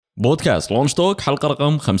بودكاست لونش توك حلقة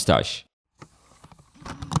رقم 15.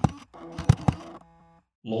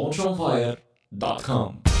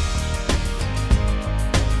 launchonfire.com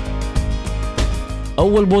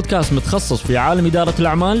أول بودكاست متخصص في عالم إدارة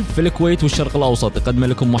الأعمال في الكويت والشرق الأوسط، يقدم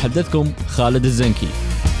لكم محدثكم خالد الزنكي.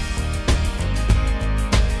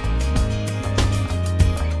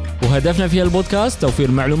 وهدفنا في البودكاست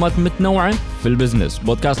توفير معلومات متنوعة في البزنس.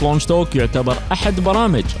 بودكاست لونش توك يعتبر أحد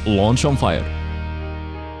برامج لونش اون فاير.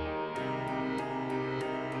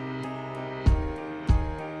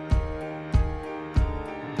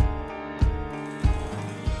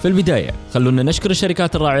 في البداية خلونا نشكر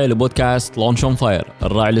الشركات الراعية لبودكاست لونش اون فاير: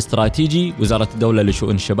 الراعي الاستراتيجي وزارة الدولة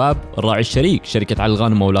لشؤون الشباب، الراعي الشريك شركة علي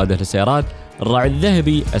الغانم وأولاده للسيارات، الراعي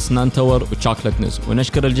الذهبي أسنان تاور وتشوكلت نز.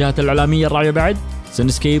 ونشكر الجهات الإعلامية الراعية بعد: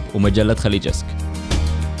 سينسكيب ومجلة خليجسك.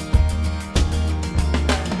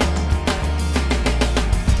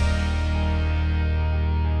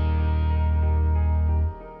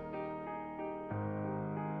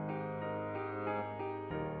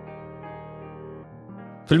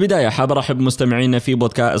 في البداية حاب أرحب بمستمعينا في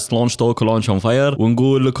بودكاست لونش توك ولونش اون فاير،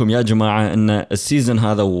 ونقول لكم يا جماعة إن السيزن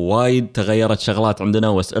هذا وايد تغيرت شغلات عندنا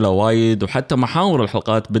وأسئلة وايد، وحتى محاور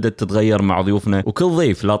الحلقات بدأت تتغير مع ضيوفنا، وكل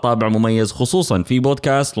ضيف له طابع مميز خصوصا في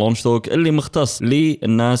بودكاست لونش توك اللي مختص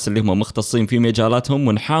للناس اللي هم مختصين في مجالاتهم،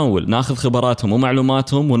 ونحاول ناخذ خبراتهم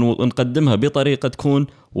ومعلوماتهم ونقدمها بطريقة تكون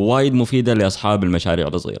وايد مفيدة لأصحاب المشاريع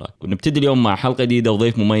الصغيرة. ونبتدي اليوم مع حلقة جديدة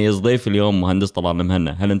وضيف مميز. ضيف اليوم مهندس طلال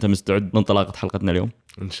المهنا. هل أنت مستعد لانطلاقة حلقتنا اليوم؟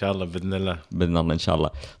 إن شاء الله بإذن الله. بإذن الله إن شاء الله.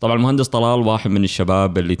 طبعا المهندس طلال واحد من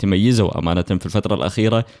الشباب اللي تميزوا أمانة في الفترة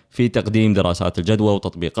الأخيرة في تقديم دراسات الجدوى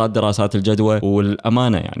وتطبيقات دراسات الجدوى،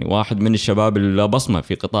 والأمانة يعني واحد من الشباب اللي بصمة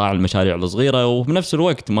في قطاع المشاريع الصغيرة، وبنفس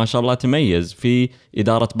الوقت ما شاء الله تميز في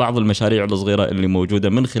إدارة بعض المشاريع الصغيرة اللي موجودة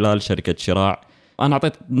من خلال شركة شراع. أنا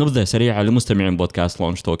أعطيت نبذة سريعة لمستمعين بودكاست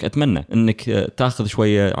لونش توك، أتمنى أنك تاخذ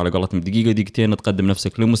شوية على قولتهم دقيقة دقيقتين تقدم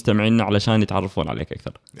نفسك لمستمعينا علشان يتعرفون عليك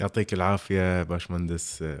أكثر. يعطيك العافية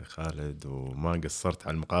باشمهندس خالد، وما قصرت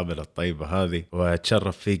على المقابلة الطيبة هذه،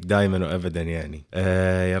 وأتشرف فيك دائما وأبدا. يعني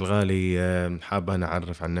يا الغالي، حاب أنا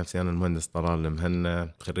أعرف عن نفسي. أنا المهندس طلال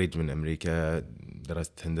المهنا، خريج من أمريكا،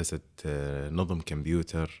 درست هندسة نظم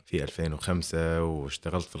كمبيوتر في 2005،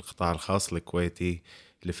 واشتغلت في القطاع الخاص الكويتي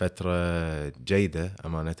لفترة جيدة.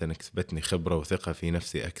 أمانة كسبتني خبرة وثقة في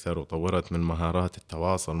نفسي أكثر، وطورت من مهارات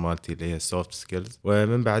التواصل مالتي اللي هي soft skills.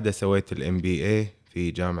 ومن بعدها سويت ال MBA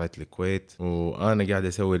في جامعة الكويت، وأنا قاعد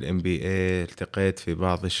أسوي ال MBA التقيت في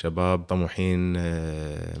بعض الشباب طموحين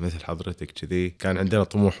مثل حضرتك كذي. كان عندنا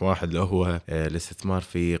طموح واحد اللي هو الاستثمار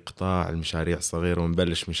في قطاع المشاريع الصغيرة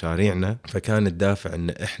ونبلش مشاريعنا. فكان الدافع أن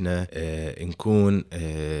إحنا نكون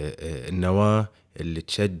النواة اللي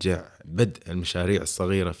تشجع بدء المشاريع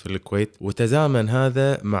الصغيرة في الكويت. وتزامن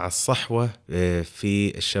هذا مع الصحوة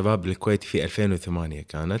في الشباب الكويتي في 2008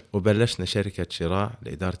 كانت، وبلشنا شركة شراع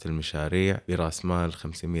لإدارة المشاريع برأس مال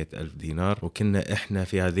 500,000 دينار. وكنا إحنا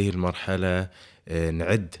في هذه المرحلة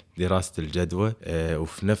نعد دراسة الجدوى،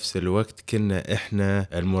 وفي نفس الوقت كنا إحنا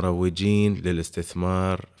المروجين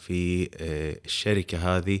للاستثمار في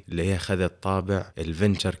الشركة هذه اللي هي خذت طابع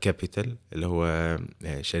الفنتشر كابيتال، اللي هو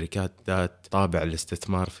شركات ذات طابع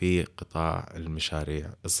الاستثمار في قطاع المشاريع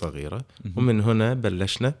الصغيرة. ومن هنا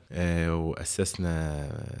بلشنا وأسسنا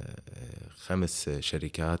 5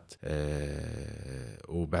 شركات.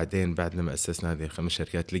 وبعدين بعد ما أسسنا هذه 5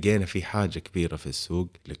 شركات لقينا في حاجة كبيرة في السوق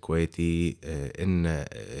الكويتي، إن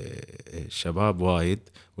الشباب وايد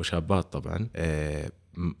وشابات طبعا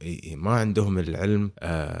ما عندهم العلم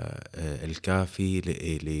الكافي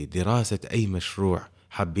لدراسة أي مشروع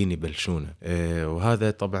حابين يبلشونه.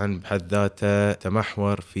 وهذا طبعا بحد ذاته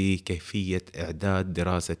تمحور في كيفية إعداد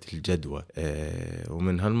دراسة الجدوى.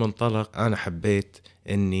 ومن هالمنطلق أنا حبيت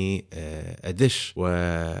أني أدش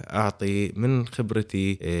وأعطي من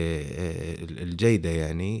خبرتي الجيدة.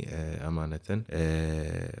 يعني أمانة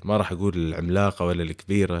ما راح أقول العملاقة ولا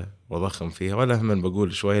الكبيرة وضخم فيها، ولا هم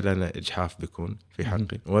بقول شوي لأن إجحاف بيكون في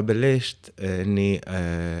حقي. وبلشت أني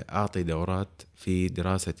أعطي دورات في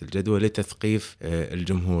دراسة الجدوى لتثقيف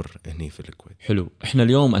الجمهور هنا في الكويت. حلو. احنا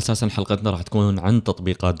اليوم اساسا حلقتنا راح تكون عن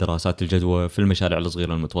تطبيقات دراسات الجدوى في المشاريع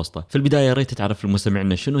الصغيرة المتوسطة. في البداية يا ريت تعرف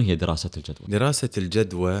المستمعين شنو هي دراسة الجدوى. دراسة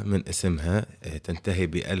الجدوى من اسمها تنتهي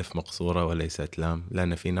بألف مقصورة وليست لام،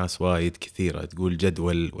 لأن في ناس وايد كثيرة تقول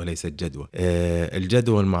جدول وليست جدوى.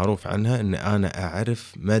 الجدوى المعروف عنها أن أنا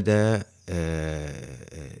أعرف مدى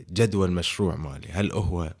جدول المشروع مالي، هل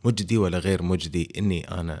هو مجدي ولا غير مجدي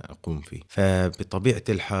إني أنا أقوم فيه. فبطبيعة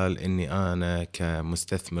الحال إني أنا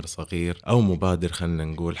كمستثمر صغير أو مبادر خلنا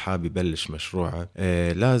نقول حابب يبلش مشروعه،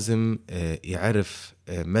 لازم يعرف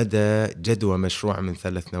مدى جدوى مشروع من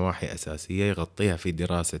 3 نواحي أساسية يغطيها في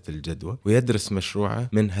دراسة الجدوى، ويدرس مشروعه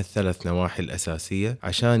من هالثلاث نواحي الأساسية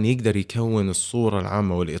عشان يقدر يكون الصورة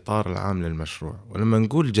العامة والإطار العام للمشروع. ولما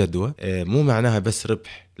نقول جدوى مو معناها بس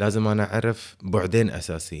ربح، لازم أنا أعرف بعدين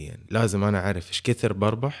أساسيا. لازم أنا أعرف إيش كثر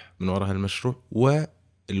بربح من وراء المشروع،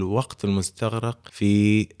 والوقت المستغرق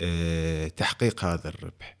في تحقيق هذا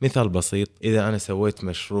الربح. مثال بسيط، إذا أنا سويت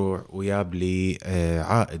مشروع وياب لي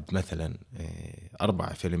عائد مثلا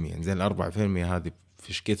 4%، زين 4% هذه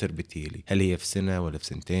فيش كثر بتيلي؟ هل هي في سنة ولا في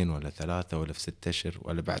سنتين ولا 3 ولا في 6 أشهر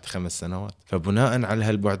ولا بعد 5 سنوات؟ فبناء على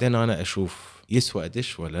هالبعدين أنا أشوف يسوى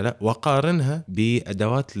أدش ولا لا، وقارنها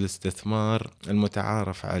بأدوات الاستثمار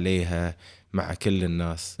المتعارف عليها مع كل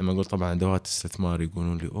الناس. لما أقول طبعا أدوات استثمار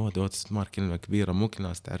يقولون لي أدوات استثمار كلمة كبيرة مو كل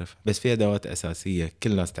الناس تعرفها، بس في أدوات أساسية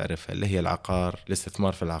كل الناس تعرفها، اللي هي العقار،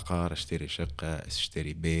 الاستثمار في العقار. اشتري شقة،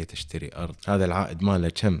 اشتري بيت، اشتري أرض، هذا العائد ماله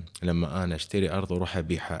كم لما أنا اشتري أرض وروح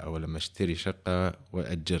أبيعها، أو لما اشتري شقة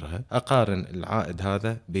وأجرها. أقارن العائد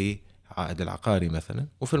هذا بعائد العقاري مثلا،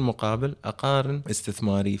 وفي المقابل أقارن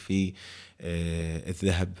استثماري في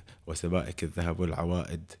الذهب وسبائك الذهب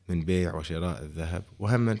والعوائد من بيع وشراء الذهب.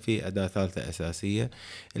 وهم في أداة ثالثة أساسية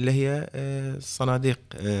اللي هي الصناديق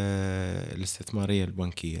الاستثمارية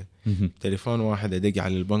البنكية. تليفون واحد أدق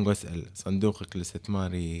على البنك وأسأل صندوقك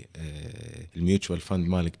الاستثماري الميوتشوال فند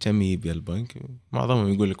مالك كم يبي البنك؟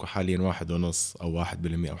 معظمهم يقول لك حاليا 1.5 أو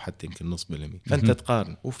 1% أو حتى يمكن 0.5%. فأنت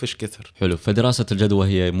تقارن وفش كثر. حلو. فدراسة الجدوى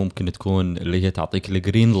هي ممكن تكون اللي هي تعطيك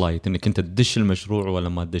الجرين لايت انك انت تدش المشروع ولا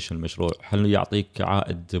ما تدش المشروع، هل يعطيك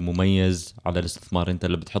عائد مميز على الاستثمار انت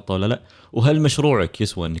اللي بتحطه ولا لا، وهل مشروعك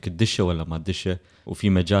يسوى انك تدشه ولا ما تدشه، وفي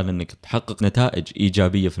مجال انك تحقق نتائج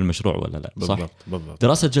ايجابيه في المشروع ولا لا. صح؟ بالضبط.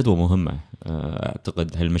 دراسه جدوى مهمه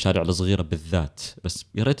اعتقد هالمشاريع الصغيره بالذات، بس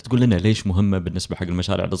يا ريت تقول لنا ليش مهمه بالنسبه حق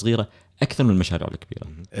المشاريع الصغيره اكثر من المشاريع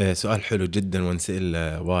الكبيره. سؤال حلو جدا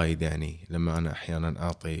ونسأل وايد يعني لما انا احيانا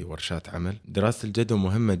اعطي ورشات عمل. دراسه الجدوى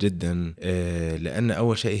مهمه جدا لان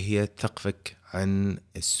اول شيء هي تثقفك عن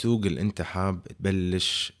السوق اللي انت حاب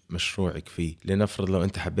تبلش مشروعك فيه. لنفرض لو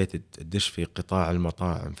انت حبيت تدش في قطاع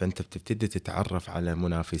المطاعم، فانت بتبتدي تتعرف على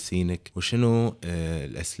منافسينك وشنو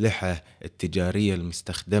الأسلحة التجارية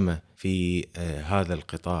المستخدمة في هذا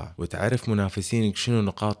القطاع، وتعرف منافسينك شنو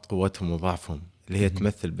نقاط قوتهم وضعفهم اللي هي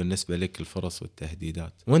تمثل بالنسبة لك الفرص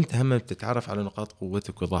والتهديدات، وانت هم بتتعرف على نقاط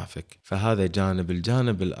قوتك وضعفك. فهذا جانب.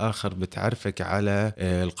 الجانب الآخر بتعرفك على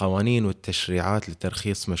القوانين والتشريعات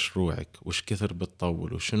لترخيص مشروعك، وش كثر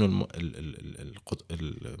بتطول، وشنو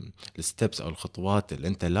الستبس أو الخطوات اللي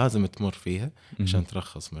انت لازم تمر فيها عشان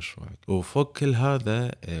ترخص مشروعك. وفوق كل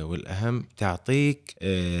هذا والأهم تعطيك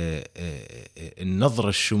النظرة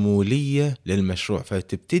الشمولية للمشروع،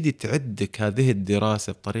 فتبتدي تعدك هذه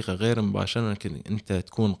الدراسة بطريقة غير مباشرة انت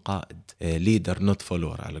تكون قائد، ليدر نوت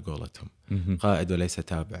فولور على قولتهم، قائد وليس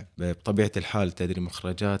تابع. بطبيعة الحال تدري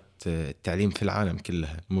مخرجات التعليم في العالم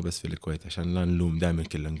كلها مو بس في الكويت، عشان لا نلوم دائما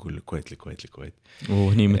كلنا نقول الكويت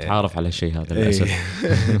وهني متعارف على شيء هذا للأسف.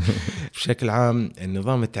 بشكل عام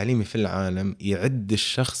النظام التعليمي في العالم يعد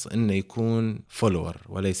الشخص انه يكون فولور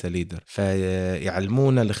وليس ليدر،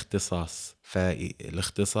 فيعلمونا الاختصاص.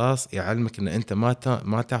 فالاختصاص يعلمك ان انت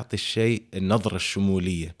ما تعطي الشيء النظرة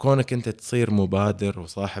الشمولية. كونك انت تصير مبادر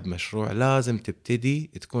وصاحب مشروع لازم تبتدي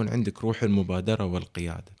تكون عندك روح المبادرة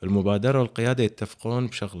والقيادة. المبادرة والقيادة يتفقون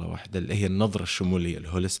بشغلة واحدة اللي هي النظرة الشمولية،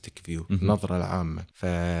 الهوليستيك فيو، النظرة العامة.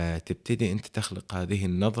 فتبتدي انت تخلق هذه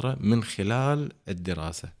النظرة من خلال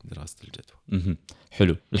دراسة الجدوى.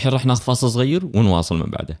 حلو. الحين راح ناخذ فاصل صغير ونواصل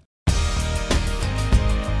من بعده.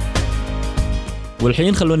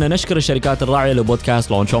 والحين خلونا نشكر الشركات الراعية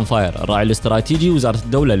لبودكاست لونش اون فاير. الراعي الاستراتيجي وزارة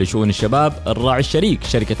الدولة لشؤون الشباب، الراعي الشريك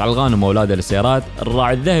شركة علغانم وأولادها للسيارات،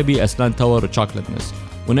 الراعي الذهبي أسنان تاور وشوكلت نس.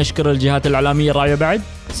 ونشكر الجهات الإعلامية الراعية بعد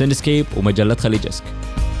سينسكيب ومجلة خليج اسك.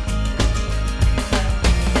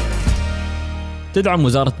 تدعم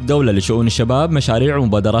وزارة الدولة لشؤون الشباب مشاريع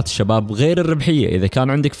ومبادرات الشباب غير الربحية. إذا كان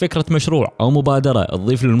عندك فكرة مشروع أو مبادرة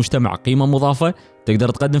تضيف للمجتمع قيمة مضافة، تقدر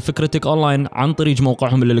تقدم فكرتك أونلاين عن طريق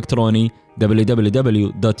موقعهم الإلكتروني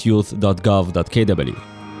www.youth.gov.kw.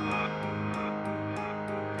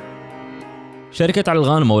 شركة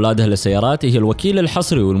علغانم وأولادها للسيارات هي الوكيل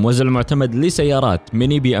الحصري والموزع المعتمد لسيارات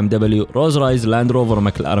ميني BMW، روز رايز، لاند روفر،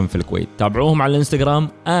 ماكلارن في الكويت. تابعوهم على الانستغرام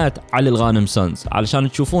 @عليالغانمسونز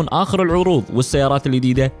علشان تشوفون آخر العروض والسيارات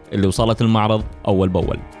الجديدة اللي وصلت المعرض أول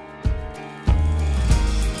بأول.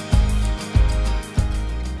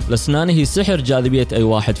 الأسنان هي سحر جاذبية أي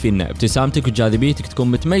واحد فينا. ابتسامتك وجاذبيتك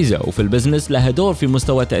تكون متميزة، وفي البزنس لها دور في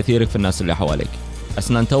مستوى تأثيرك في الناس اللي حواليك.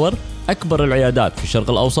 أسنان تاور أكبر العيادات في الشرق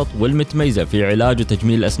الأوسط والمتميزة في علاج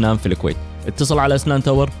وتجميل الأسنان في الكويت. اتصل على أسنان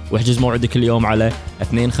تاور واحجز موعدك اليوم على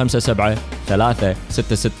 257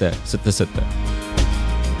 36666.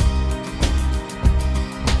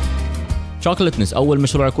 شوكولاتنس أول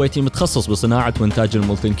مشروع كويتي متخصص بصناعة وإنتاج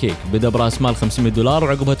المولتن كيك، بدأ برأس مال $500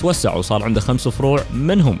 وعقبها توسع وصار عنده 5 فروع،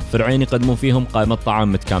 منهم فرعين يقدمون فيهم قائمة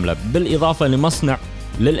طعام متكاملة بالإضافة لمصنع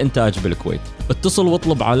للإنتاج بالكويت. اتصل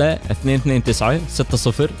واطلب على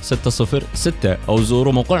 229-60606 أو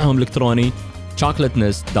زوروا موقعهم الإلكتروني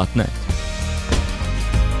chocolatness.net.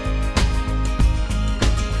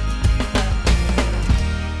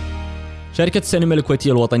 شركة السينما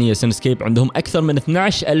الكويتية الوطنية سينسكيب عندهم أكثر من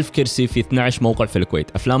 12,000 كرسي في 12 موقع في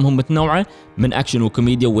الكويت. أفلامهم متنوعة من أكشن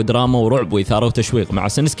وكوميديا ودراما ورعب وإثارة وتشويق. مع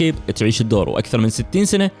سينسكيب تعيش الدور وأكثر من 60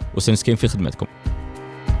 سنة وسينسكيب في خدمتكم.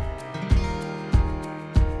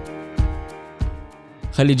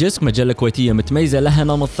 خلي جسك مجلة كويتية متميزة لها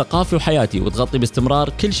نمط ثقافي وحياتي وتغطي باستمرار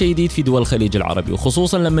كل شيء جديد في دول الخليج العربي،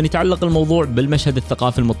 وخصوصا لما يتعلق الموضوع بالمشهد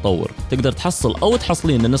الثقافي المتطور. تقدر تحصل أو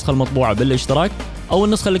تحصلين النسخة المطبوعة بالاشتراك أو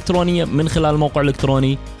النسخة الإلكترونية من خلال الموقع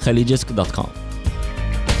الإلكتروني khalijisk.com.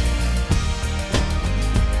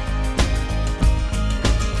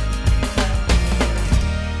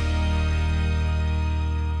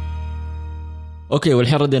 اوكي،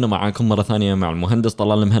 والحين ردينا معاكم مرة ثانية مع المهندس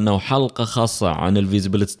طلال المهنا وحلقة خاصة عن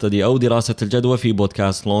الفيزيبيليتي ستدي او دراسة الجدوى في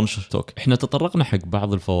بودكاست لونش توك. احنا تطرقنا حق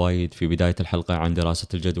بعض الفوائد في بداية الحلقة عن دراسة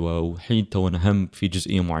الجدوى، وحين تونا هم في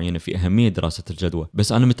جزئية معينة في أهمية دراسة الجدوى،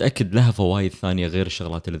 بس انا متأكد لها فوائد ثانية غير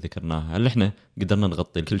الشغلات اللي ذكرناها. هل احنا قدرنا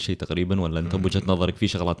نغطي كل شيء تقريبا، ولا انت بوجهة نظرك في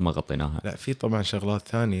شغلات ما غطيناها؟ لا، في طبعا شغلات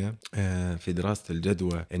ثانية في دراسة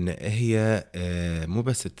الجدوى، ان هي مو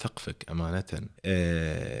بس تثقفك أمانة،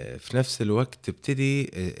 في نفس الوقت تبتدي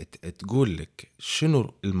تقول لك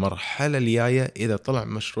شنو المرحلة الجاية إذا طلع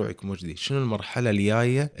مشروعك مجدي، شنو المرحلة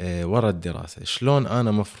الجاية وراء الدراسة، شلون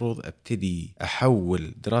أنا مفروض أبتدي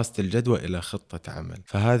أحول دراسة الجدوى إلى خطة عمل.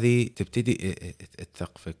 فهذه تبتدي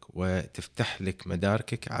تثقفك وتفتح لك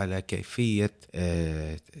مداركك على كيفية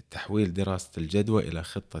تحويل دراسة الجدوى إلى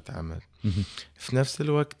خطة عمل. في نفس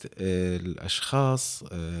الوقت الأشخاص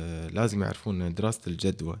لازم يعرفون أن دراسة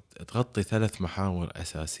الجدوى تغطي 3 محاور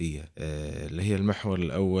أساسية، اللي هي المحور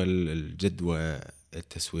الأول الجدوى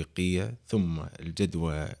التسويقية، ثم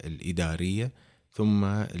الجدوى الإدارية، ثم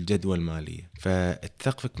الجدوى المالية.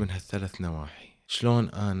 فاتثقفك من هالثلاث نواحي. شلون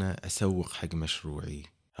أنا أسوق حق مشروعي؟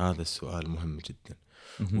 هذا السؤال مهم جدا.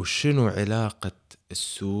 وشنو علاقة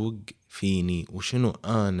السوق فيني، وشنو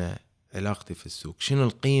أنا علاقتي في السوق، شنو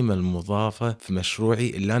القيمة المضافة في مشروعي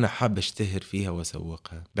اللي أنا حاب أشتهر فيها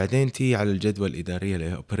وأسوقها. بعدين تي على الجدوى الإدارية اللي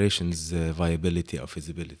هي Operations Viability أو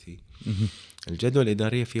Feasibility. الجدوى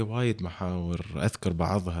الإدارية فيه وايد محاور أذكر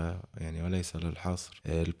بعضها يعني وليس للحصر.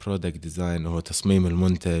 البرودكت ديزاين هو تصميم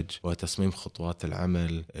المنتج وتصميم خطوات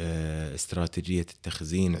العمل، استراتيجية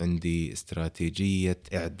التخزين عندي، استراتيجية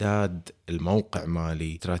إعداد الموقع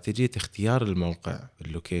مالي، استراتيجية اختيار الموقع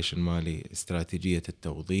اللوكيشن مالي، استراتيجية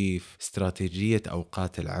التوظيف، استراتيجية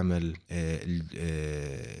أوقات العمل، اللي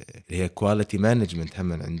هي كواليتي مانجمنت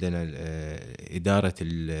هم عندنا، إدارة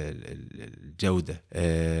الجودة.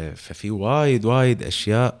 ففي وايد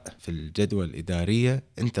أشياء في الجدوى الإدارية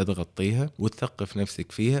أنت تغطيها وتثقف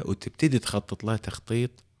نفسك فيها وتبتدي تخطط لها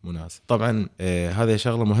تخطيط مناسب. طبعا هذه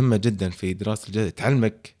شغلة مهمة جدا في دراسة الجدوى،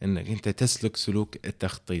 تعلمك أنك أنت تسلك سلوك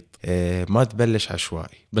التخطيط، ما تبلش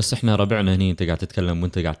عشوائي. بس احنا ربعنا هني انت قاعد تتكلم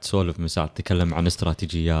وانت قاعد تسولف مساعد تتكلم عن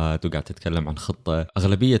استراتيجيات وقاعد تتكلم عن خطة.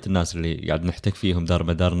 أغلبية الناس اللي قاعد نحتك فيهم دار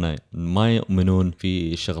مدارنا ما يؤمنون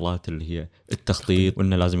في الشغلات اللي هي التخطيط،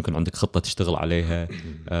 وإنه لازم يكون عندك خطة تشتغل عليها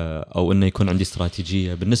أو إنه يكون عندي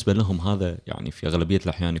استراتيجية. بالنسبة لهم هذا يعني في أغلبية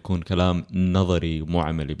الأحيان يكون كلام نظري مو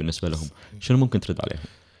عملي بالنسبة لهم. شنو ممكن ترد عليهم؟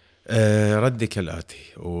 ردي كالآتي،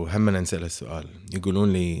 وهمنا نسأل السؤال.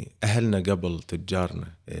 يقولون لي أهلنا قبل تجارنا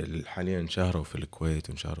حاليا انشهروا في الكويت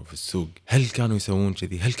وانشهروا في السوق، هل كانوا يسوون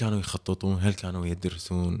كذي؟ هل كانوا يخططون؟ هل كانوا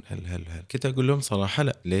يدرسون؟ هل كنت أقول لهم صراحة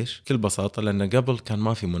لا. ليش؟ بكل بساطة لأن قبل كان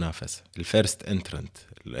ما في منافسة. الفيرست انترنت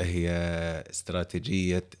اللي هي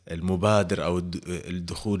استراتيجية المبادر أو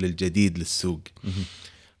الدخول الجديد للسوق،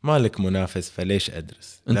 مالك منافس فليش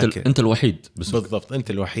أدرس؟ أنت الوحيد. بالضبط،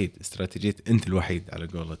 أنت الوحيد، استراتيجية أنت الوحيد على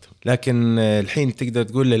قولتهم. لكن الحين تقدر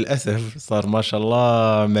تقول للأسف صار ما شاء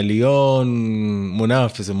الله مليون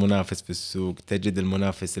منافس في السوق. تجد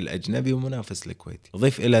المنافس الأجنبي ومنافس الكويتي.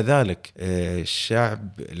 ضيف إلى ذلك الشعب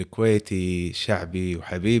الكويتي شعبي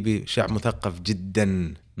وحبيبي، شعب مثقف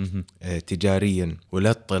جدا تجاريا، وله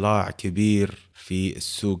اطلاع كبير في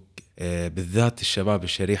السوق، بالذات الشباب.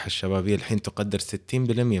 الشريحة الشبابية الحين تقدر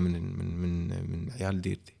 60% من عيال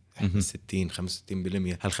ديرتي.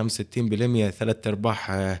 60-65%. هال 65%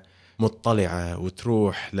 3/4 مطلعة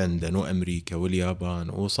وتروح لندن وأمريكا واليابان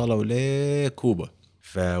ووصلوا لكوبا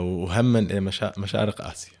وهم مشارق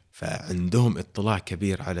آسيا. فعندهم اطلاع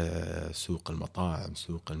كبير على سوق المطاعم،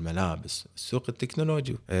 سوق الملابس، سوق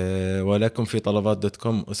التكنولوجيا. ولكم في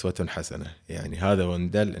طلبات.com أسوة حسنة. يعني هذا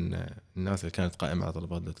وندل أن الناس اللي كانت قائمة على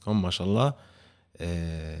طلبات.com ما شاء الله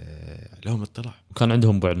لهم اطلاع وكان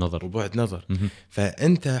عندهم بعد نظر وبعد نظر.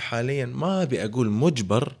 فأنت حاليا ما بأقول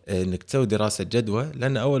مجبر أنك تسوي دراسة جدوى،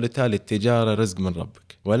 لأن أول وتالي التجارة رزق من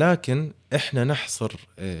ربك، ولكن إحنا نحصر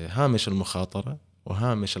هامش المخاطرة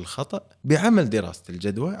وهامش الخطأ بعمل دراسة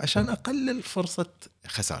الجدوى عشان أقلل فرصة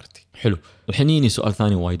خسارتي. حلو. الحين يجيني سؤال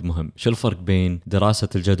ثاني وايد مهم، شو الفرق بين دراسة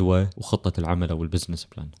الجدوى وخطة العمل أو البزنس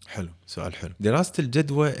بلان؟ حلو، سؤال حلو. دراسة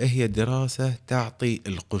الجدوى هي دراسة تعطي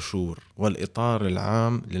القشور والإطار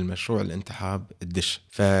العام للمشروع اللي انت حاب تدش.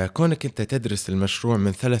 فكونك انت تدرس المشروع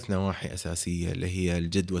من 3 نواحي أساسية، اللي هي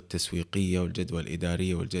الجدوى التسويقية والجدوى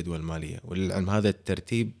الإدارية والجدوى المالية. وللعلم هذا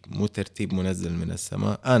الترتيب مو ترتيب منزل من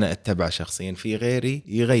السماء، أنا أتبع شخصيا، في غيري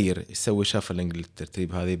يغير، يسوي شافلنج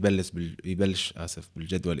للترتيب هذا، يبلش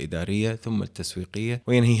بالجدوى الإدارية ثم التسويقية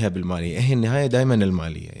وينهيها بالمالية. هي النهاية دائما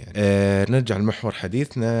المالية يعني. نرجع لمحور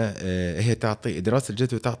حديثنا. هي تعطي دراسة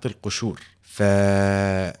الجدوى تعطي القشور.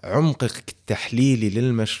 فعمقك التحليلي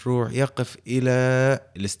للمشروع يقف إلى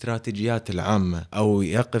الاستراتيجيات العامة، أو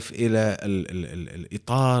يقف إلى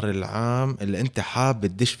الإطار العام اللي أنت حاب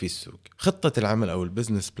تدش في السوق. خطة العمل أو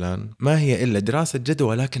البزنس بلان ما هي إلا دراسة جدوى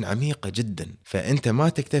ولكن عميقة جدا. فأنت ما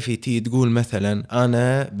تكتفي تقول مثلا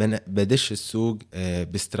أنا بدش السوق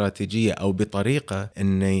باستراتيجية أو بطريقة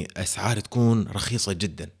أن أسعار تكون رخيصة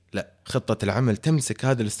جدا. لا، خطة العمل تمسك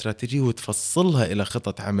هذه الاستراتيجية وتفصلها إلى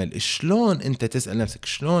خطة عمل. شلون أنت تسأل نفسك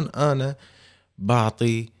شلون أنا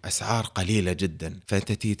بعطي أسعار قليلة جدا؟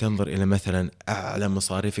 فأنت تيجي تنظر إلى مثلا أعلى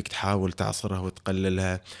مصاريفك، تحاول تعصرها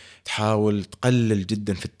وتقللها، تحاول تقلل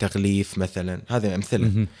جدا في التغليف مثلا. هذه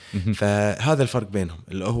أمثلة. فهذا الفرق بينهم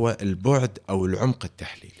اللي هو البعد أو العمق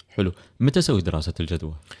التحليل. حلو. متى أسوي دراسة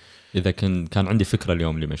الجدوى إذا كان عندي فكرة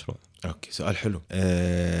اليوم لمشروع؟ أوكي، سؤال حلو.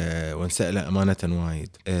 ونسأله أمانة وايد.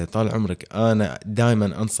 طال عمرك أنا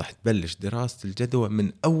دائما أنصح تبلش دراسة الجدوى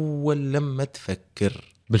من أول لما تفكر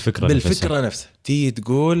بالفكرة نفسها. تيجي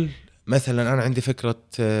تقول مثلا أنا عندي فكرة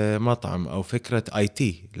مطعم أو فكرة IT،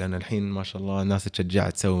 لأن الحين ما شاء الله الناس تشجع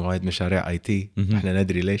تسوي وايد مشاريع IT. إحنا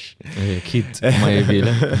ندري ليش. أكيد ما يبي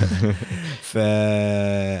له.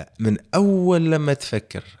 فمن أول لما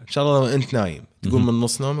تفكر إن شاء الله أنت نايم تقوم من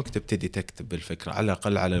نص نومك تبتدي تكتب بالفكرة على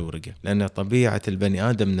الأقل على الورقة، لأن طبيعة البني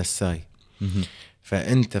آدم نساي.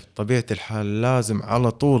 فأنت بطبيعة الحال لازم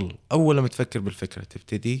على طول أول ما تفكر بالفكرة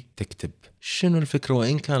تبتدي تكتب شنو الفكرة،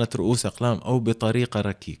 وإن كانت رؤوس أقلام أو بطريقة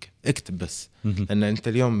ركيكة اكتب بس. لأن أنت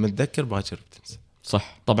اليوم متذكر باكر بتنسى.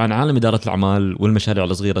 صح. طبعا عالم إدارة الأعمال والمشاريع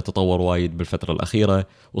الصغيرة تطور وايد بالفترة الأخيرة،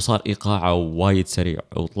 وصار إيقاعه وايد سريع،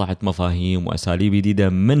 وطلعت مفاهيم وأساليب جديدة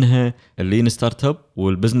منها اللين ستارت اب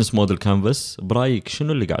والبزنس موديل كانفاس. برايك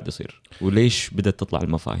شنو اللي قاعد يصير وليش بدأت تطلع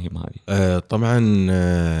المفاهيم هذه؟ طبعا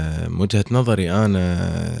وجهة نظري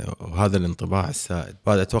أنا وهذا الانطباع السائد،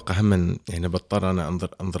 بعد أتوقع هم يعني بضطر أنا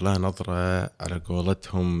أنظر لها نظرة على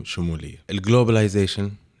قولتهم شمولية.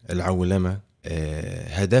 الجلوباليزيشن، العولمة،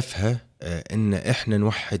 هدفها إن إحنا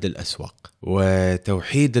نوحد الأسواق.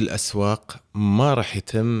 وتوحيد الأسواق ما راح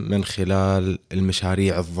يتم من خلال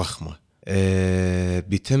المشاريع الضخمة،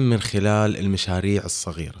 بيتم من خلال المشاريع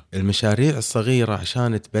الصغيرة. المشاريع الصغيرة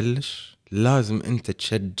عشان تبلش لازم أنت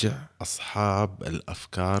تشجع أصحاب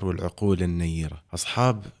الأفكار والعقول النيرة.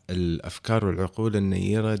 أصحاب الأفكار والعقول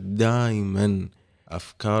النيرة دائما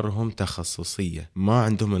أفكارهم تخصصية، ما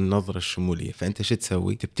عندهم النظرة الشمولية. فأنت شو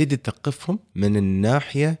تسوي؟ تبتدي تثقفهم من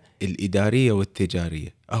الناحية الإدارية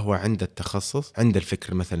والتجارية. هو عنده التخصص، عنده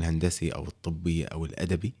الفكر مثلا الهندسي أو الطبي أو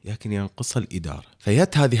الأدبي، لكن ينقصها الإدارة.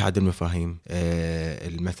 فيات هذه المفاهيم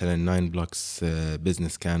مثلا 9 بلوكس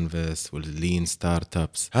بزنس كانفاس واللين ستارت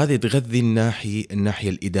ابس، هذه تغذي الناحية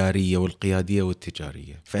الإدارية والقيادية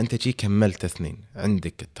والتجارية. فأنت جي كملت 2،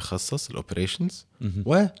 عندك التخصص الأوبريشنز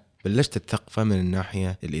بلشت الثقافة من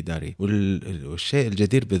الناحية الإدارية. والشيء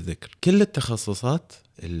الجدير بالذكر كل التخصصات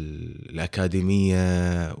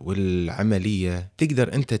الأكاديمية والعملية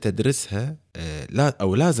تقدر أنت تدرسها،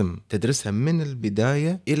 لازم تدرسها من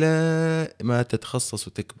البداية إلى ما تتخصص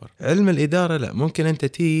وتكبر. علم الإدارة لا، ممكن أنت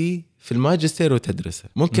تي في الماجستير وتدرسها،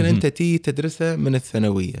 ممكن أنت تي تدرسها من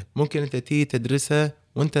الثانوية، ممكن أنت تي تدرسها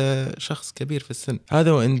وأنت شخص كبير في السن.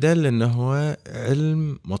 هذا وإن دل أنه هو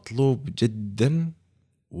علم مطلوب جداً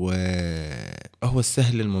وهو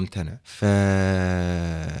السهل الممتنع.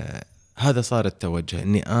 فهذا هذا صار التوجه،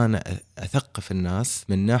 اني انا اثقف الناس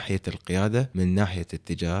من ناحية القيادة، من ناحية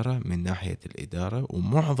التجارة، من ناحية الإدارة.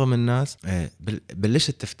 ومعظم الناس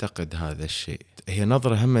بلشت تفتقد هذا الشيء. هي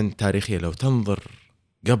نظرة هم تاريخية. لو تنظر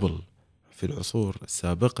قبل في العصور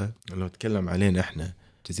السابقة، لو نتكلم علينا احنا،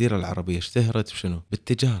 الجزيرة العربية اشتهرت بشنو؟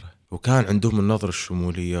 بالتجارة، وكان عندهم النظرة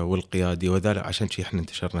الشمولية والقيادية، وذلك عشان شيء احنا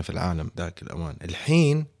انتشرنا في العالم ذاك الأوان.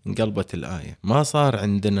 الحين انقلبت الآية، ما صار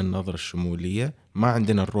عندنا النظرة الشمولية، ما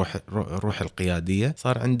عندنا الروح القيادية،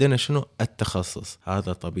 صار عندنا شنو؟ التخصص.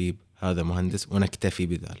 هذا طبيب، هذا مهندس، ونكتفي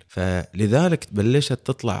بذلك. فلذلك بلشت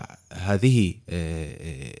تطلع هذه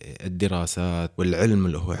الدراسات والعلم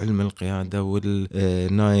اللي هو علم القيادة،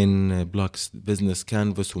 والناين بلوكس بزنس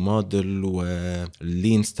كانفاس وموديل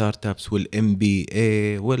واللين ستارت ابس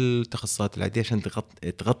والMBA والتخصصات العادية، عشان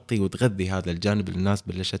تغطي وتغذي هذا الجانب اللي الناس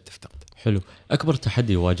بلشت تفتقد. حلو. أكبر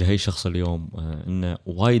تحدي يواجه أي شخص اليوم إنه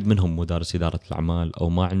وايد منهم مدرس إدارة الأعمال أو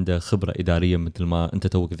ما عنده خبرة إدارية مثل ما أنت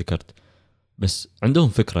توك ذكرت، بس عندهم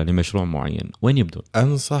فكرة لمشروع معين، وين يبدون؟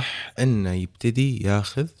 أنصح أنه يبتدي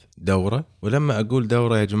ياخذ دورة. ولما أقول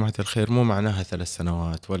دورة يا جماعة الخير، مو معناها 3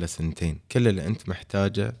 سنوات ولا 2. كل اللي أنت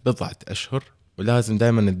محتاجة 1 أشهر. ولازم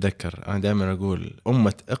دائما نتذكر، أنا دائما أقول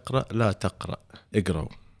أمة اقرأ لا تقرأ، اقرأوا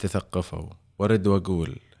تثقفوا. ورد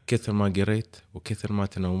وأقول كثر ما قريت وكثر ما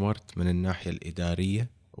تنورت من الناحية الإدارية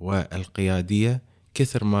والقيادية،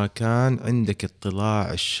 كثر ما كان عندك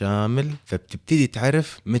اطلاع الشامل، فبتبتدي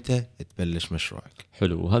تعرف متى تبلش مشروعك.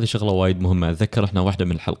 حلو. وهذه شغلة وايد مهمة. أتذكر إحنا واحدة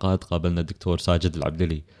من الحلقات قابلنا الدكتور ساجد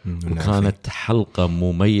العبدلي، وكانت حلقة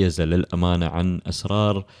مميزة للأمانة عن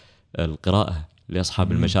أسرار القراءة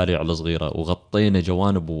لأصحاب المشاريع الصغيرة، وغطينا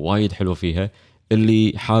جوانب وايد حلوة فيها.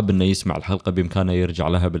 اللي حاب إنه يسمع الحلقة بإمكانه يرجع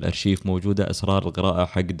لها بالأرشيف، موجودة أسرار القراءة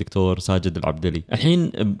حق الدكتور ساجد العبدلي. الحين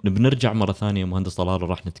بنرجع مرة ثانية مهندس طلال،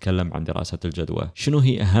 وراح نتكلم عن دراسة الجدوى. شنو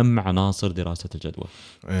هي أهم عناصر دراسة الجدوى؟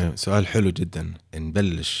 سؤال حلو جدا.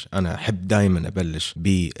 نبلش، أنا أحب دائما أبلش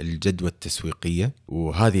بالجدوى التسويقية،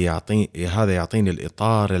 وهذا يعطيني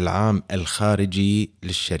الإطار العام الخارجي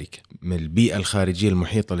للشركة، من البيئة الخارجية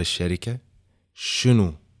المحيطة للشركة،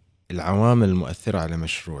 شنو العوامل المؤثرة على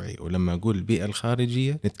مشروعي. ولما أقول البيئة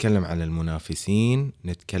الخارجية، نتكلم على المنافسين،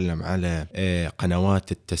 نتكلم على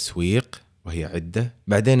قنوات التسويق وهي عدة.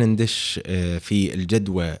 بعدين ندش في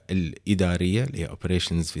الجدوى الإدارية اللي هي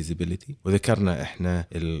Operations Feasibility، وذكرنا إحنا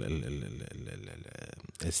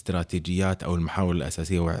الاستراتيجيات أو المحاور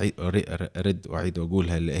الأساسية، وأرد وأعيد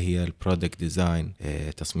وأقولها، اللي هي البرودكت ديزاين،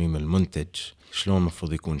 تصميم المنتج، شلون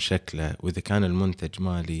مفروض يكون شكله. وإذا كان المنتج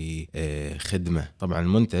مالي خدمة، طبعا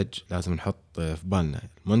المنتج لازم نحط في بالنا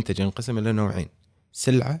المنتج ينقسم إلى نوعين: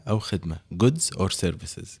 سلعة أو خدمة، goods or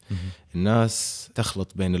services. الناس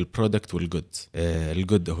تخلط بين البرودكت والجودز.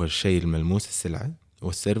 الجود هو الشيء الملموس، السلعة،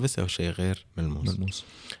 والسيرفيس هو شيء غير ملموس.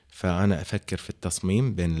 فأنا أفكر في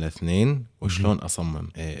التصميم بين الاثنين، وشلون أصمم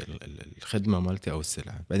الخدمة مالتي أو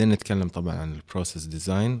السلعة. بعدين نتكلم طبعا عن البروسيس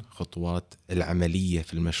ديزاين، خطوات العملية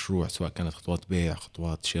في المشروع، سواء كانت خطوات بيع،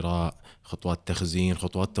 خطوات شراء، خطوات تخزين،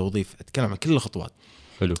 خطوات توظيف. أتكلم عن كل الخطوات.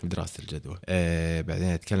 حلو. دراسة الجدوى.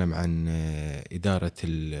 بعدين نتكلم عن إدارة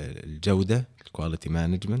الجودة، الكواليتي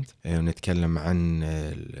مانجمنت. ونتكلم عن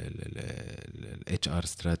HR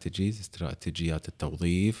strategies، استراتيجيات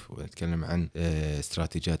التوظيف. ونتكلم عن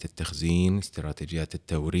استراتيجيات التخزين، استراتيجيات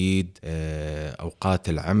التوريد، أوقات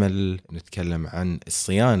العمل. نتكلم عن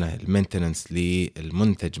الصيانة، المينتننس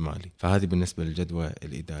للمنتج مالي. فهذه بالنسبة للجدوى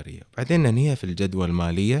الإدارية. بعدين ننهيها في الجدوى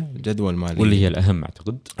المالية. الجدوى المالية واللي هي الأهم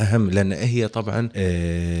أعتقد، أهم، لأن هي طبعا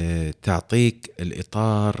تعطيك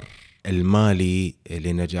الإطار المالي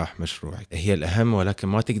لنجاح مشروعك. هي الأهم، ولكن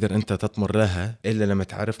ما تقدر أنت تطمر لها إلا لما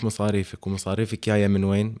تعرف مصاريفك. ومصاريفك جاية من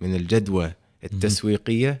وين؟ من الجدوى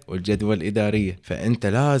التسويقية والجدوى الإدارية. فأنت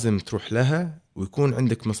لازم تروح لها ويكون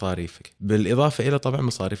عندك مصاريفك، بالإضافة إلى طبعا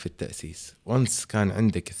مصاريف التأسيس. وانس كان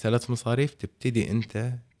عندك 3 مصاريف، تبتدي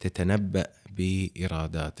أنت تتنبأ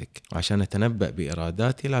بإيراداتك. وعشان أتنبأ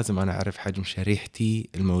بإيراداتي لازم أنا أعرف حجم شريحتي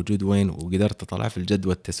الموجود وين، وقدرت أطلع في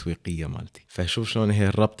الجدوى التسويقية مالتي. فشوف شلون هي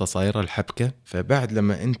الربطة صايرة، الحبكة. فبعد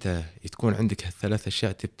لما أنت تكون عندك هالثلاث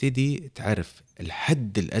أشياء، تبتدي تعرف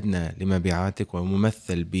الحد الأدنى لمبيعاتك،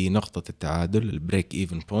 وممثل بنقطة التعادل، البريك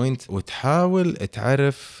إيفن بوينت. وتحاول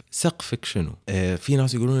تعرف سقفك شنو. في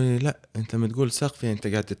ناس يقولون لي لا، أنت لما تقول سقفي أنت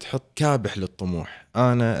قاعد تحط كابح للطموح.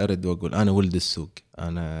 أنا أرد وأقول أنا ولد السوق،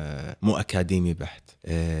 أنا مو أكاديمي بحت.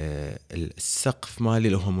 السقف مالي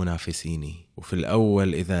له منافسيني. وفي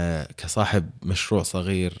الأول إذا كصاحب مشروع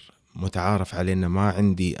صغير متعارف عليه إن ما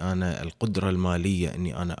عندي أنا القدرة المالية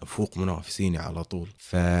إني أنا أفوق منافسيني على طول.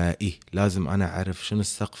 فإيه لازم أنا أعرف شنو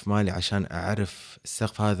السقف مالي عشان أعرف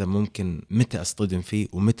السقف هذا ممكن متى أصطدم فيه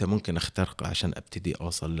ومتى ممكن أخترقه عشان أبتدي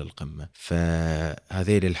أوصل للقمة.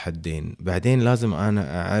 فهذيل الحدين. بعدين لازم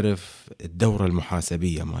أنا أعرف الدورة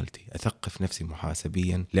المحاسبية مالتي، أثقف نفسي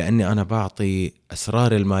محاسبيا، لأني أنا بعطي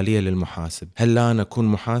أسرار المالية للمحاسب. هل لا أنا أكون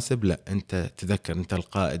محاسب؟ لا، أنت تذكر أنت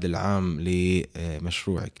القائد العام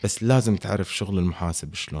لمشروعك، بس لازم تعرف شغل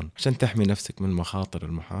المحاسب شلون عشان تحمي نفسك من مخاطر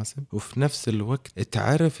المحاسب، وفي نفس الوقت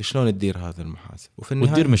تعرف شلون تدير هذا المحاسب، وفي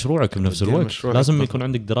النهاية وتدير مشروعك بنفس الوقت. مشروعك لازم بالضبط. يكون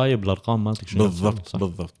عندك دراية بالأرقام مالتك. بالضبط.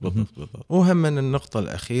 وهم من النقطة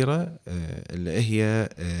الأخيرة اللي هي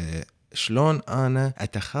شلون أنا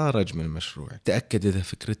أتخارج من المشروع. تأكد إذا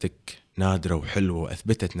فكرتك نادرة وحلوة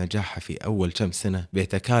وأثبتت نجاحها في أول كم سنة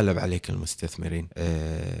بيتكالب عليك المستثمرين.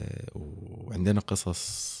 وعندنا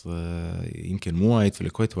قصص يمكن مو وايد في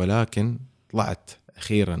الكويت، ولكن طلعت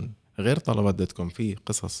أخيراً غير طلبات.com في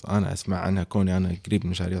قصص أنا أسمع عنها كوني أنا قريب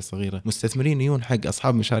من مشاريع صغيرة، مستثمرين يجون حق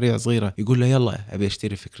أصحاب مشاريع صغيرة يقول له يلا أبي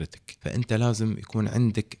أشتري فكرتك. فأنت لازم يكون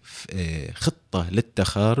عندك خطة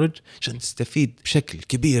للتخارج عشان تستفيد بشكل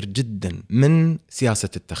كبير جدا من سياسة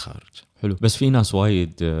التخارج. حلو. بس في ناس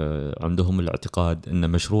وايد عندهم الاعتقاد ان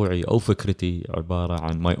مشروعي او فكرتي عبارة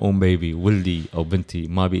عن ماي اون بيبي، ولدي او بنتي،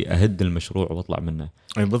 ما بي اهد المشروع واطلع منه.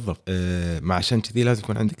 اي بالضبط. ما عشان كذي لازم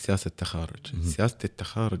يكون عندك سياسة تخارج. سياسة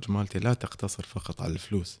التخارج مالتي لا تقتصر فقط على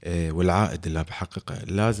الفلوس والعائد اللي بحققه،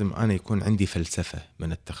 لازم انا يكون عندي فلسفة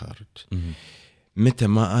من التخارج. متى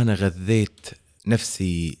ما انا غذيت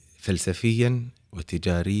نفسي فلسفيا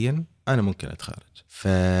وتجاريا انا ممكن اتخارج.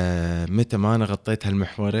 فمتى ما انا غطيت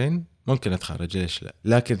هالمحورين ممكن اتخارج، ليش لا؟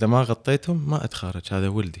 لكن اذا ما غطيتهم ما اتخارج، هذا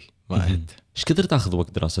ولدي ما أهد. ايش كثر تاخذ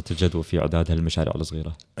وقت دراسة الجدوى في اعداد هالمشاريع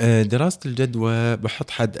الصغيرة؟ دراسة الجدوى بحط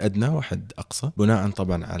حد ادنى وحد اقصى بناء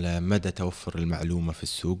طبعا على مدى توفر المعلومة في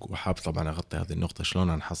السوق، وحاب طبعا اغطي هذه النقطة شلون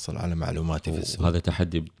انا احصل على معلوماتي في السوق. وهذا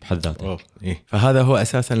تحدي بحد ذاته. إيه. فهذا هو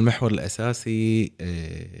اساسا المحور الاساسي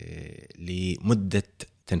لمدة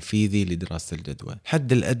تنفيذي لدراسة الجدوى.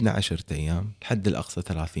 الحد الأدنى 10 أيام، الحد الأقصى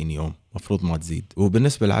 30 يوم، مفروض ما تزيد.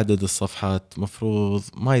 وبالنسبة لعدد الصفحات مفروض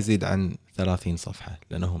ما يزيد عن 30 صفحة،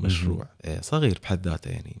 لأنه مشروع صغير بحد ذاته،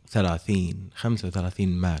 يعني 30 35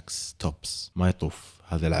 ماكس توبس، ما يطوف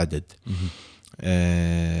هذا العدد.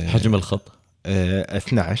 حجم الخط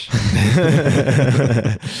 12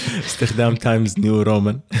 استخدام تايمز نيو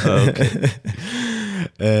رومان.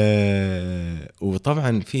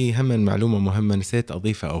 وطبعا في هم معلومة مهمة نسيت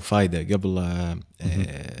أضيفها أو فايدة قبل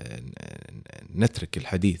نترك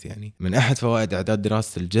الحديث. يعني من أحد فوائد إعداد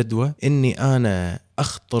دراسة الجدوى إني أنا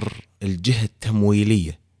أخطر الجهة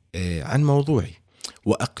التمويلية عن موضوعي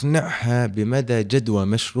وأقنعها بمدى جدوى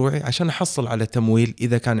مشروعي عشان أحصل على تمويل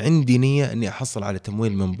إذا كان عندي نية أني أحصل على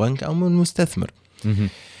تمويل من بنك أو من مستثمر.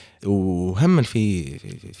 وهم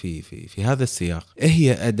في هذا السياق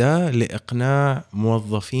هي أداة لإقناع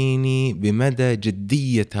موظفيني بمدى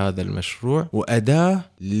جدية هذا المشروع، وأداة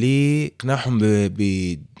لإقناعهم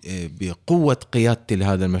بقوة قيادتي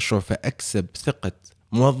لهذا المشروع، فأكسب ثقة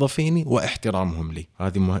موظفيني واحترامهم لي.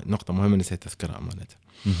 هذه نقطة مهمة نسيت أذكرها أمانة.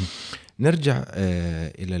 نرجع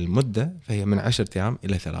إلى المدة، فهي من 10 أيام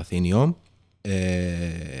إلى 30 يوم.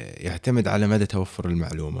 يعتمد على مدى توفر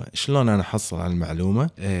المعلومة. شلون أنا أحصل على المعلومة؟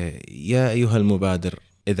 يا أيها المبادر،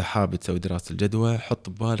 إذا حاب تسوي دراسة الجدوى حط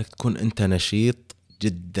ببالك تكون أنت نشيط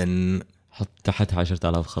جدا، حط تحت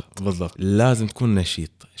 10,000 خط. بالضبط، لازم تكون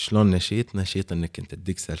نشيط. شلون نشيط؟ نشيط أنك أنت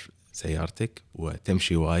تدق سيارتك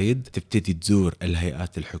وتمشي وايد، تبتدي تزور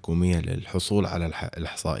الهيئات الحكومية للحصول على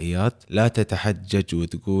الإحصائيات. لا تتحجج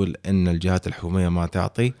وتقول أن الجهات الحكومية ما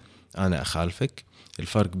تعطي، أنا أخالفك.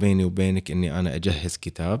 الفرق بيني وبينك أني أنا أجهز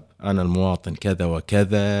كتاب، أنا المواطن كذا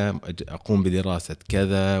وكذا، أقوم بدراسة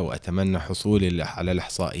كذا، وأتمنى حصولي على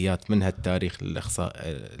الإحصائيات من هالتاريخ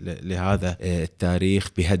لهذا التاريخ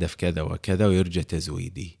بهدف كذا وكذا، ويرجى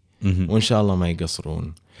تزويدي. وإن شاء الله ما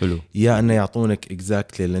يقصرون. حلو. يا أنه يعطونك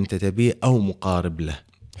exactly اللي أنت تبيه أو مقارب له.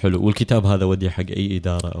 حلو. والكتاب هذا ودي حق أي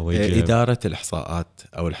إدارة أو أي إدارة الإحصاءات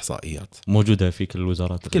أو الإحصائيات، موجودة في كل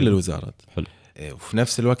الوزارات؟ كل الوزارات. حلو. وفي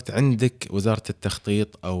نفس الوقت عندك وزارة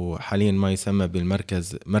التخطيط، أو حاليا ما يسمى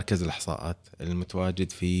بالمركز، مركز الإحصاءات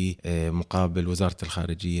المتواجد في مقابل وزارة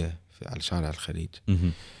الخارجية على شارع الخليج.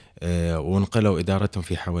 ونقلوا إدارتهم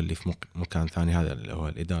في حوالي في مكان ثاني، هذا اللي هو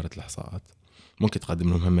إدارة الإحصاءات. ممكن تقدم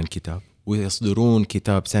لهم من كتاب، ويصدرون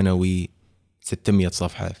كتاب سنوي 600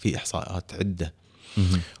 صفحة في إحصاءات عدة.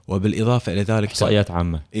 وبالإضافة إلى ذلك إحصائيات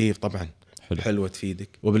عامة. إيه طبعا. حلوة تفيدك.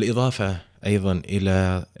 وبالإضافة أيضا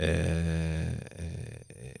إلى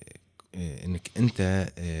أنك أنت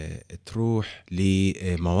تروح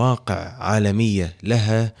لمواقع عالمية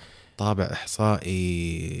لها طابع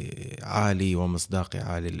إحصائي عالي ومصداقي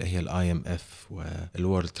عالي اللي هي IMF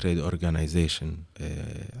والورلد تريد أورجانيزيشن،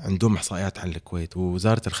 عندهم إحصائيات عن الكويت،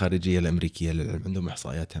 ووزارة الخارجية الأمريكية عندهم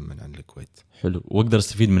إحصائيات هم عن الكويت. حلو، واقدر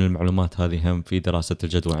استفيد من المعلومات هذه هم في دراسة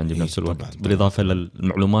الجدوى عندي بنفس الوقت، بالإضافة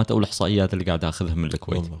للمعلومات أو الإحصائيات اللي قاعد أخذها من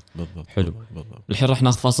الكويت. بالضبط. حلو. الحين راح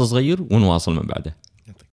ناخذ فاصل صغير ونواصل من بعده.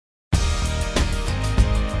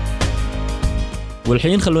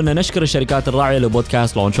 والحين خلونا نشكر الشركات الراعية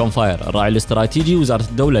لبودكاست لونش اون فاير: الراعي الاستراتيجي وزارة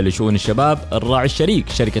الدولة لشؤون الشباب، الراعي الشريك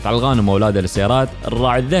شركة علغانم وأولاده للسيارات،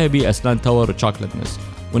 الراعي الذهبي أسنان تاور وتشوكلتنس.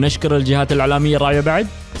 ونشكر الجهات الإعلامية الراعية بعد: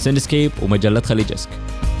 سينسكيب ومجلة خليج اسك.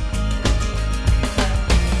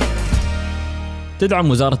 تدعم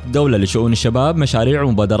وزارة الدولة لشؤون الشباب مشاريع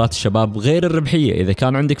ومبادرات الشباب غير الربحية. إذا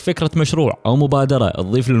كان عندك فكرة مشروع أو مبادرة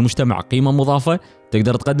تضيف للمجتمع قيمة مضافة،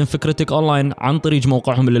 تقدر تقدم فكرتك أونلاين عن طريق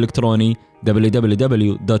موقعهم الإلكتروني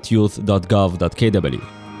www.youth.gov.kw.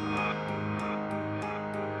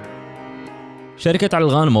 شركة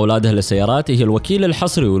علغانم وأولادها للسيارات هي الوكيل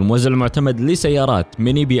الحصري والموزع المعتمد لسيارات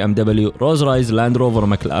ميني BMW، روز رايز، لاند روفر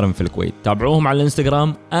ومكلارن في الكويت. تابعوهم على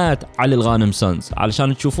الانستغرام @علي_الغانم_سونز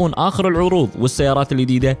علشان تشوفون آخر العروض والسيارات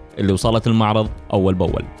الجديدة اللي وصلت المعرض أول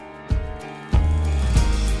بأول.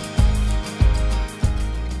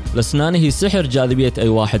 الأسنان هي سحر جاذبية أي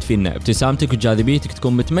واحد فينا. ابتسامتك وجاذبيتك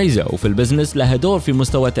تكون متميزة، وفي البزنس لها دور في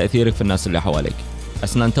مستوى تأثيرك في الناس اللي حواليك.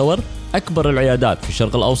 أسنان تاور أكبر العيادات في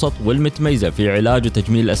الشرق الأوسط والمتميزة في علاج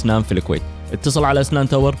وتجميل الأسنان في الكويت. اتصل على أسنان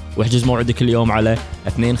تاور واحجز موعدك اليوم على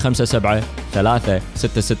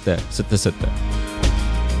 257-36666.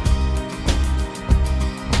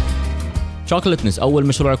 شوكلتنس أول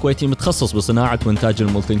مشروع كويتي متخصص بصناعة وإنتاج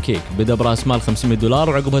المولتن كيك. بدأ برأس مال $500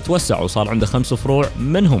 وعقبها توسع وصار عنده 5 فروع،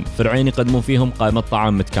 منهم فرعين يقدمون فيهم قائمة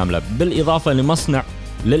طعام متكاملة بالإضافة لمصنع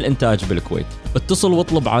للإنتاج بالكويت. اتصل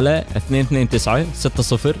واطلب على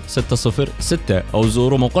 229-60-606 أو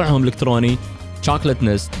زوروا موقعهم الإلكتروني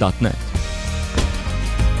chocolatness.net.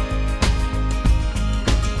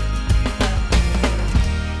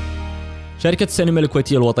 شركة السينما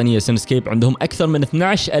الكويتية الوطنية سينسكيب عندهم أكثر من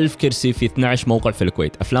 12,000 كرسي في 12 موقع في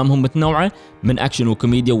الكويت. أفلامهم متنوعة من أكشن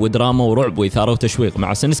وكوميديا ودراما ورعب وإثارة وتشويق.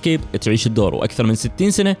 مع سينسكيب تعيش الدور، وأكثر من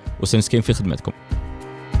 60 سنة وسينسكيب في خدمتكم.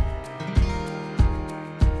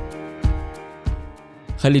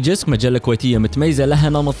 خليج اسك مجلة كويتية متميزة لها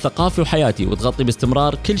نمط ثقافي وحياتي، وتغطي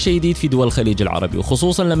باستمرار كل شيء جديد في دول الخليج العربي،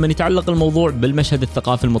 وخصوصا لما يتعلق الموضوع بالمشهد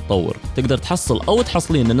الثقافي المتطور. تقدر تحصل أو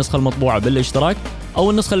تحصلين النسخة المطبوعة بالاشتراك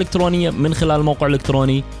أو النسخة الإلكترونية من خلال الموقع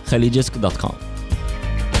الإلكتروني khalijisk.com.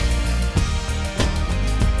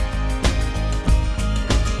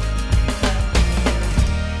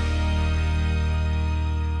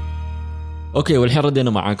 اوكي، والحين ردينا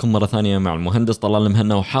معاكم مرة ثانية مع المهندس طلال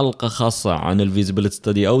المهنا وحلقة خاصة عن الفيزيبيليتي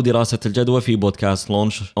ستدي أو دراسة الجدوى في بودكاست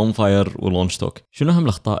لونش اون فاير ولونش توك. شنو هم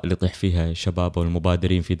الأخطاء اللي يطيح فيها الشباب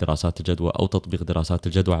والمبادرين في دراسات الجدوى أو تطبيق دراسات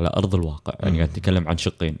الجدوى على أرض الواقع؟ يعني قاعد نتكلم عن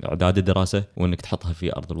شقين: إعداد الدراسة وإنك تحطها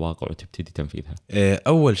في أرض الواقع وتبتدي تنفيذها.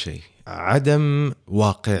 أول شيء عدم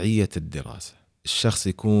واقعية الدراسة. الشخص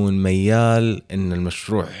يكون ميال إن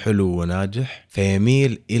المشروع حلو وناجح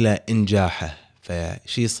فيميل إلى إنجاحه،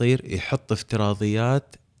 فشي يصير يحط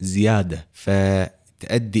افتراضيات زيادة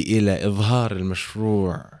فتؤدي إلى إظهار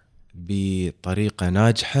المشروع بطريقة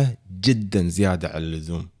ناجحة جدا زيادة عن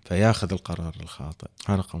اللزوم، فياخذ القرار الخاطئ.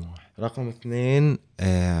 هذا رقم 1. رقم 2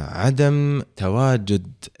 عدم تواجد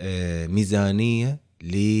ميزانية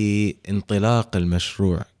لانطلاق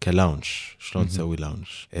المشروع كلاونش. شلون تسوي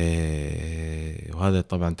لاونش؟ وهذا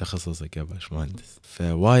طبعا تخصصك يا باشمهندس.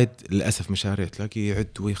 فوايد للأسف مشاريع تلاقي يعد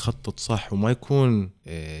ويخطط صح وما يكون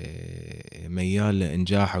ميال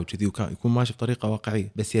لإنجاحه وكذي، يكون ماشي بطريقة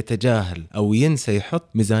واقعية، بس يتجاهل أو ينسى يحط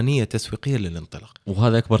ميزانية تسويقية للانطلاق.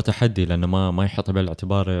 وهذا أكبر تحدي، لأنه ما يحط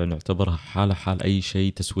بالاعتبار، نعتبرها حال أي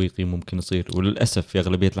شيء تسويقي ممكن يصير. وللأسف في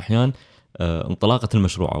أغلبية الأحيان انطلاقة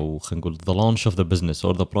المشروع أو خلينا نقول the launch of the business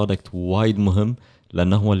or the product وايد مهم،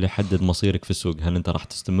 لأنه هو اللي يحدد مصيرك في السوق. هل أنت راح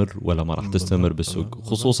تستمر ولا ما راح تستمر بالسوق،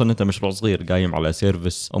 خصوصا أنت مشروع صغير قايم على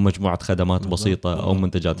سيرفيس أو مجموعة خدمات بسيطة أو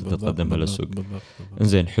منتجات أنت تقدمها للسوق.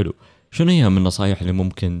 إنزين، حلو. شنو هي من النصائح اللي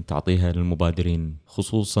ممكن تعطيها للمبادرين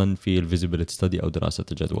خصوصا في الفيزيبيليتي ستدي أو دراسة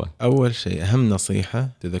الجدوى؟ أول شيء أهم نصيحة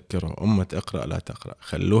تذكروا أمة اقرأ لا تقرأ،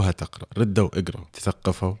 خلوها تقرأ، ردوا اقرأوا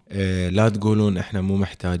تثقفوا. لا تقولون إحنا مو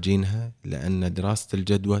محتاجينها، لأن دراسة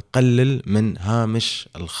الجدوى تقلل من هامش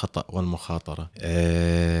الخطأ والمخاطرة.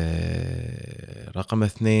 رقم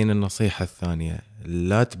 2 النصيحة الثانية: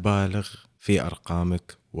 لا تبالغ في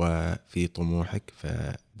أرقامك وفي طموحك،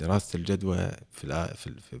 فدراسة الجدوى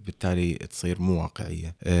بالتالي تصير مو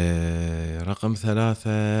واقعية. رقم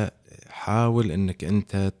 3 حاول أنك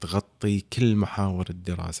أنت تغطي كل محاور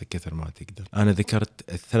الدراسة كثر ما تقدر. أنا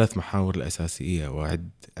ذكرت الثلاث محاور الأساسية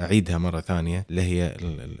وأعيدها مرة ثانية، اللي هي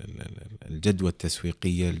الجدوى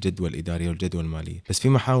التسويقية، الجدوى الإدارية، والجدوى المالية. بس في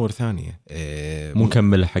محاور ثانية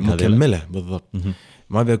مكملة حق هذه، مكملة بالضبط.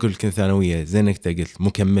 ما بقول لك ثانوية، زي انك قلت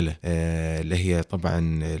مكملة، اللي هي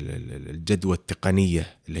طبعا الجدوى التقنية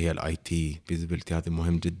اللي هي الاي تي فيزيبيليتي. هذا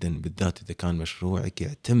مهم جدا، بالذات اذا كان مشروعك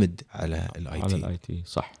يعتمد على الاي تي.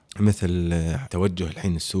 صح. مثل توجه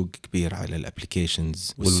الحين السوق كبير على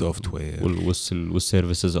الابليكيشنز والسوفت وير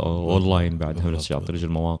والسيرفيسز اونلاين بعدها، يعطي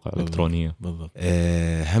المواقع الالكترونيه. بالضبط.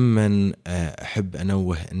 هم احب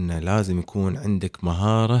انوه انه لازم يكون عندك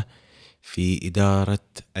مهارة في إدارة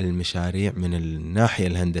المشاريع من الناحية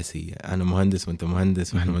الهندسية. أنا مهندس وأنت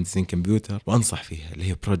مهندس وإحنا مهندسين كمبيوتر، وأنصح فيها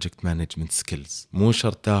اللي هي project management skills. مو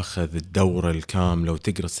شرط تاخذ الدورة الكاملة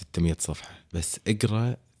وتقرأ 600 صفحة، بس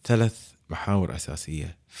اقرأ 3 محاور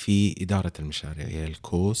أساسية في إدارة المشاريع، هي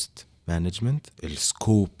الكوست مانجمنت،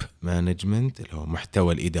 السكوب مانجمنت اللي هو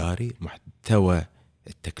محتوى الإداري، محتوى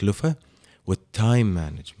التكلفة، والتايم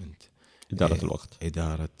مانجمنت إدارة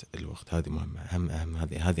الوقت. هذه مهمة،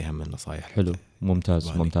 هذه أهم النصائح. حلو،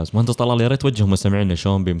 ممتاز. مهندس طلال، يا ريت توجه مستمعينا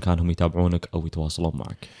شلون بإمكانهم يتابعونك أو يتواصلون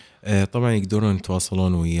معك. طبعا يقدرون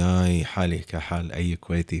يتواصلون وياي حالي كحال أي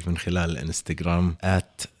كويتي من خلال الانستغرام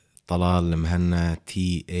 @طلال المهنا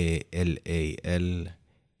TALALMUHANNA،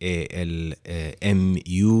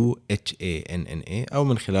 أو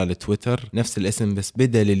من خلال تويتر نفس الاسم بس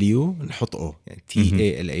بدل اليو نحط O، يعني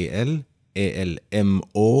TALALMOHANNA.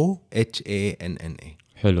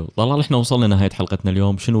 حلو. طلال، احنا وصلنا لنهاية حلقتنا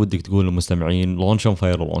اليوم. شنو ودك تقول للمستمعين لونش اون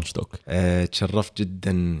فاير ولونش توك؟ تشرفت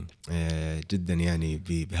جدا يعني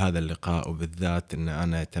بهذا اللقاء، وبالذات ان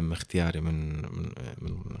انا تم اختياري من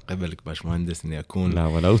قبلك باش مهندس اني اكون، لا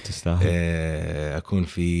ولو تستاهل، اكون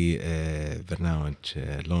في برنامج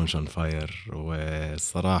لونش اون فاير.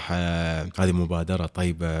 والصراحه هذه مبادره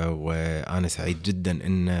طيبه، وانا سعيد جدا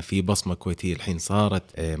ان في بصمه كويتيه الحين صارت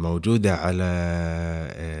موجوده على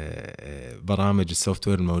برامج السوفت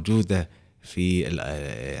وير الموجوده في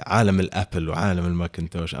عالم الابل وعالم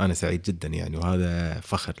الماكنتوش. انا سعيد جدا يعني، وهذا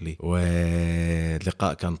فخر لي.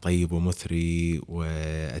 واللقاء كان طيب ومثري،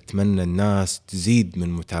 واتمنى الناس تزيد من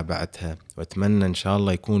متابعتها، واتمنى ان شاء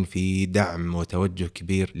الله يكون في دعم وتوجه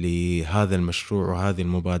كبير لهذا المشروع وهذه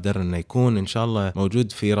المبادرة، انه يكون ان شاء الله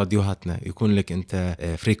موجود في راديوهاتنا، يكون لك انت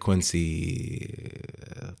فريكونسي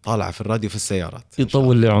طالعة في الراديو في السيارات.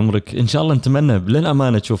 يطول لي عمرك ان شاء الله. نتمنى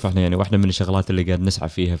للامانه تشوف احنا يعني واحده من الشغلات اللي قاعد نسعى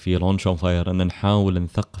فيها في لونش اون فاير ان نحاول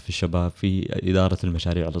نثقف الشباب في اداره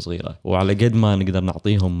المشاريع الصغيره، وعلى قد ما نقدر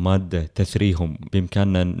نعطيهم ماده تثريهم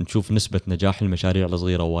بامكاننا نشوف نسبه نجاح المشاريع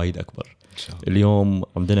الصغيره وايد اكبر. اليوم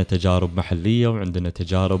عندنا تجارب محليه، وعندنا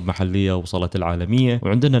تجارب محليه وصلت العالميه،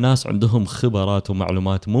 وعندنا ناس عندهم خبرات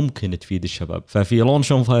ومعلومات ممكن تفيد الشباب. ففي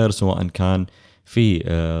لونش اون فاير، سواء كان في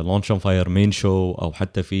لونش اون فاير مين شو او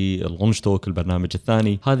حتى في لونش توك البرنامج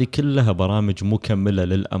الثاني، هذه كلها برامج مكمله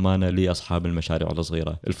للامانه لاصحاب المشاريع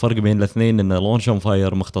الصغيره. الفرق بين الاثنين ان لونش اون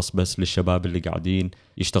فاير مختص بس للشباب اللي قاعدين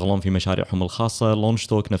يشتغلون في مشاريعهم الخاصه. لونش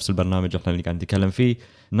توك نفس البرنامج احنا اللي قاعد نتكلم فيه،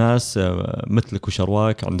 ناس مثلك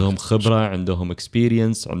وشرواك عندهم خبره، عندهم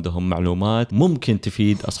اكسبيرينس، عندهم معلومات ممكن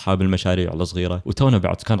تفيد اصحاب المشاريع الصغيره. وتونا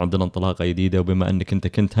بعد كان عندنا انطلاقه جديده، وبما انك انت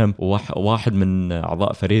كنت هم واحد من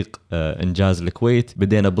اعضاء فريق انجاز الكويت،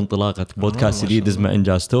 بدينا بانطلاقه بودكاست جديد اسمه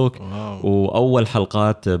انجاز توك. واول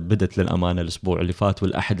حلقات بدت للامانه الاسبوع اللي فات،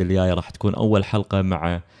 والاحد اللي جاي راح تكون اول حلقه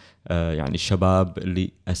مع يعني الشباب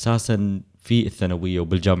اللي اساسا في الثانويه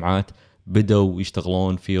وبالجامعات بدأوا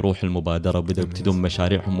يشتغلون في روح المبادرة، وبدأوا يبتدون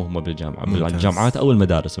مشاريعهم وهم بالجامعات أو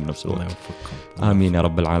المدارس بنفس الوقت. آمين يا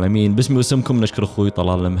رب العالمين. باسمي واسمكم نشكر أخوي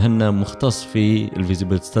طلال المهنا، مختص في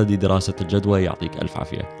الفيزيبل ستادي دراسة الجدوى. يعطيك ألف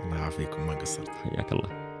عافية. الله يعافيكم، ما قصرت. حياك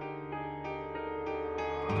الله.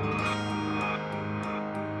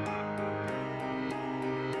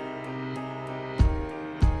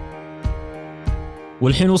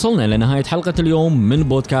 والحين وصلنا لنهاية حلقة اليوم من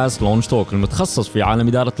بودكاست لونش توك المتخصص في عالم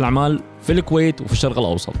إدارة الأعمال في الكويت وفي الشرق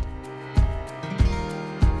الأوسط.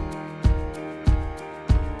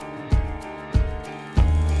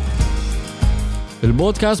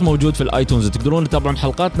 البودكاست موجود في الآيتونز، تقدرون تتابعون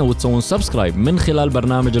حلقاتنا وتسوون سبسكرايب من خلال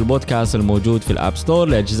برنامج البودكاست الموجود في الآب ستور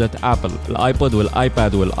لأجهزة آبل، الآيبود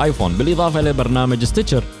والآيباد والآيفون، بالإضافة إلى برنامج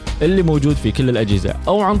ستيتشر اللي موجود في كل الأجهزة،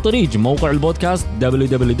 أو عن طريق موقع البودكاست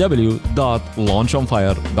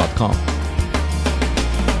www.launchonfire.com.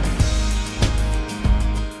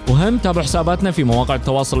 وهم تابع حساباتنا في مواقع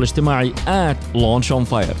التواصل الاجتماعي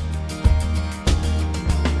 @launchonfire.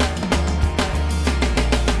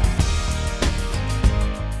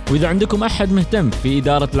 وإذا عندكم أحد مهتم في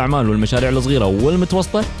إدارة الأعمال والمشاريع الصغيرة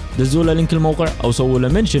والمتوسطة، دزوا له لينك الموقع أو سووا له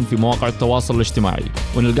منشن في مواقع التواصل الاجتماعي،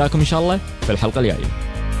 ونلقاكم إن شاء الله في الحلقة الجاية.